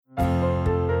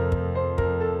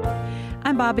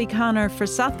I'm Bobby Connor for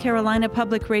South Carolina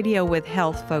Public Radio with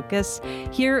Health Focus,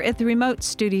 here at the remote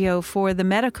studio for the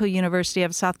Medical University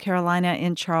of South Carolina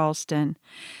in Charleston.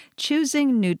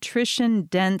 Choosing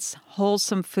nutrition-dense,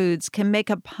 wholesome foods can make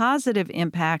a positive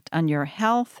impact on your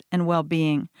health and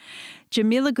well-being.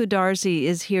 Jamila Goodarzi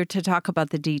is here to talk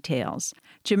about the details.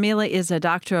 Jamila is a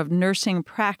doctor of nursing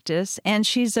practice, and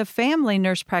she's a family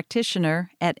nurse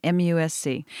practitioner at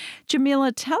MUSC.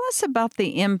 Jamila, tell us about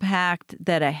the impact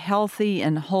that a healthy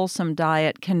and wholesome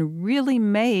diet can really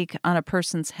make on a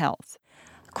person's health.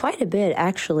 Quite a bit,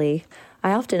 actually.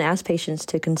 I often ask patients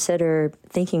to consider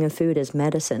thinking of food as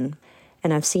medicine.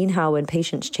 And I've seen how when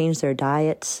patients change their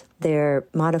diets, their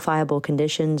modifiable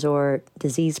conditions or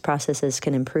disease processes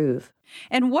can improve.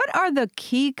 And what are the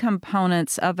key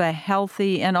components of a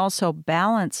healthy and also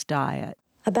balanced diet?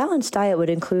 A balanced diet would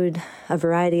include a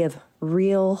variety of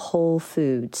real whole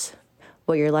foods,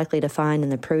 what you're likely to find in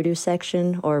the produce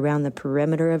section or around the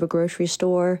perimeter of a grocery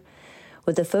store,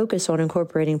 with a focus on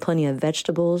incorporating plenty of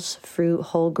vegetables, fruit,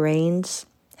 whole grains,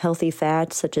 healthy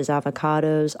fats such as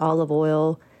avocados, olive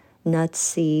oil, nuts,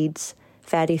 seeds,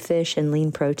 fatty fish, and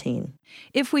lean protein.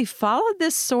 If we follow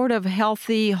this sort of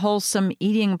healthy, wholesome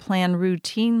eating plan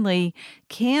routinely,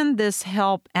 can this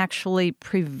help actually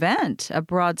prevent a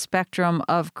broad spectrum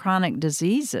of chronic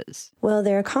diseases? Well,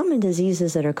 there are common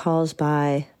diseases that are caused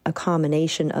by a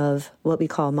combination of what we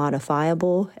call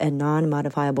modifiable and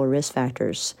non-modifiable risk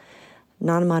factors.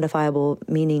 Non-modifiable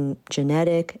meaning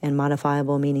genetic and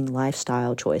modifiable meaning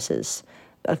lifestyle choices.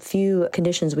 A few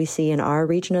conditions we see in our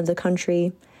region of the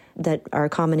country that are a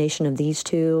combination of these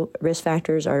two risk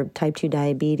factors are type 2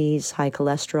 diabetes, high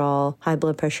cholesterol, high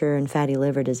blood pressure, and fatty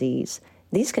liver disease.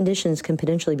 These conditions can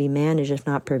potentially be managed, if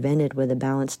not prevented, with a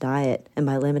balanced diet and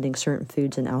by limiting certain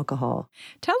foods and alcohol.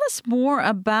 Tell us more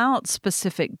about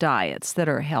specific diets that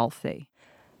are healthy.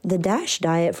 The DASH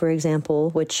diet, for example,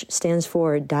 which stands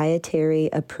for Dietary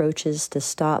Approaches to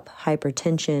Stop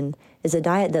Hypertension, is a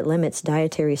diet that limits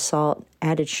dietary salt,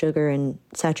 added sugar, and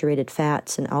saturated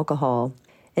fats and alcohol.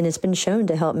 And it's been shown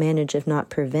to help manage, if not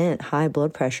prevent, high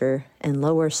blood pressure and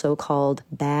lower so-called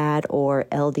bad or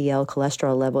LDL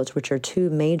cholesterol levels, which are two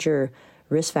major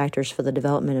risk factors for the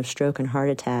development of stroke and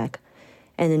heart attack.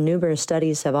 And then numerous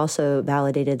studies have also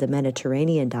validated the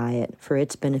Mediterranean diet for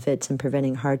its benefits in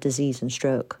preventing heart disease and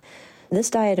stroke. This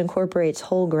diet incorporates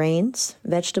whole grains,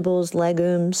 vegetables,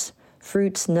 legumes,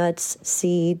 fruits, nuts,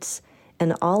 seeds,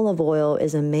 and olive oil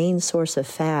is a main source of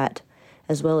fat,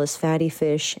 as well as fatty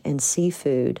fish and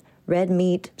seafood. Red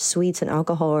meat, sweets, and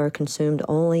alcohol are consumed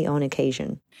only on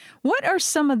occasion. What are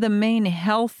some of the main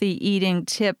healthy eating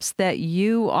tips that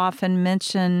you often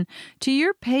mention to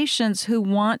your patients who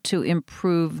want to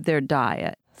improve their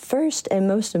diet? First and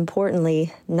most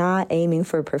importantly, not aiming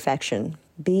for perfection.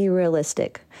 Be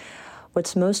realistic.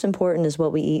 What's most important is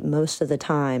what we eat most of the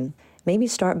time. Maybe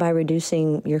start by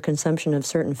reducing your consumption of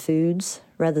certain foods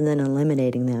rather than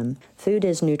eliminating them. Food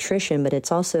is nutrition, but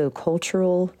it's also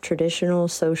cultural, traditional,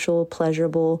 social,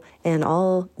 pleasurable, and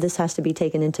all this has to be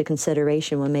taken into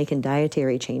consideration when making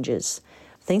dietary changes.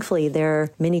 Thankfully, there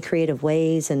are many creative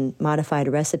ways and modified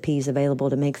recipes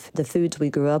available to make the foods we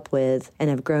grew up with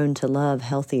and have grown to love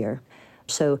healthier.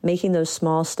 So making those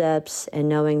small steps and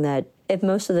knowing that if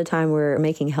most of the time we're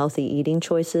making healthy eating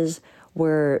choices,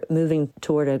 we're moving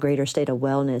toward a greater state of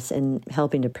wellness and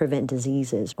helping to prevent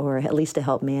diseases, or at least to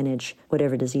help manage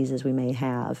whatever diseases we may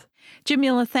have.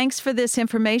 Jamila, thanks for this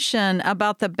information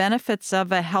about the benefits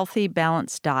of a healthy,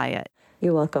 balanced diet.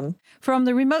 You're welcome. From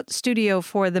the remote studio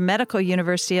for the Medical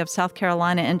University of South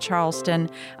Carolina in Charleston,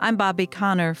 I'm Bobby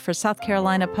Connor for South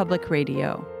Carolina Public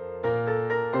Radio.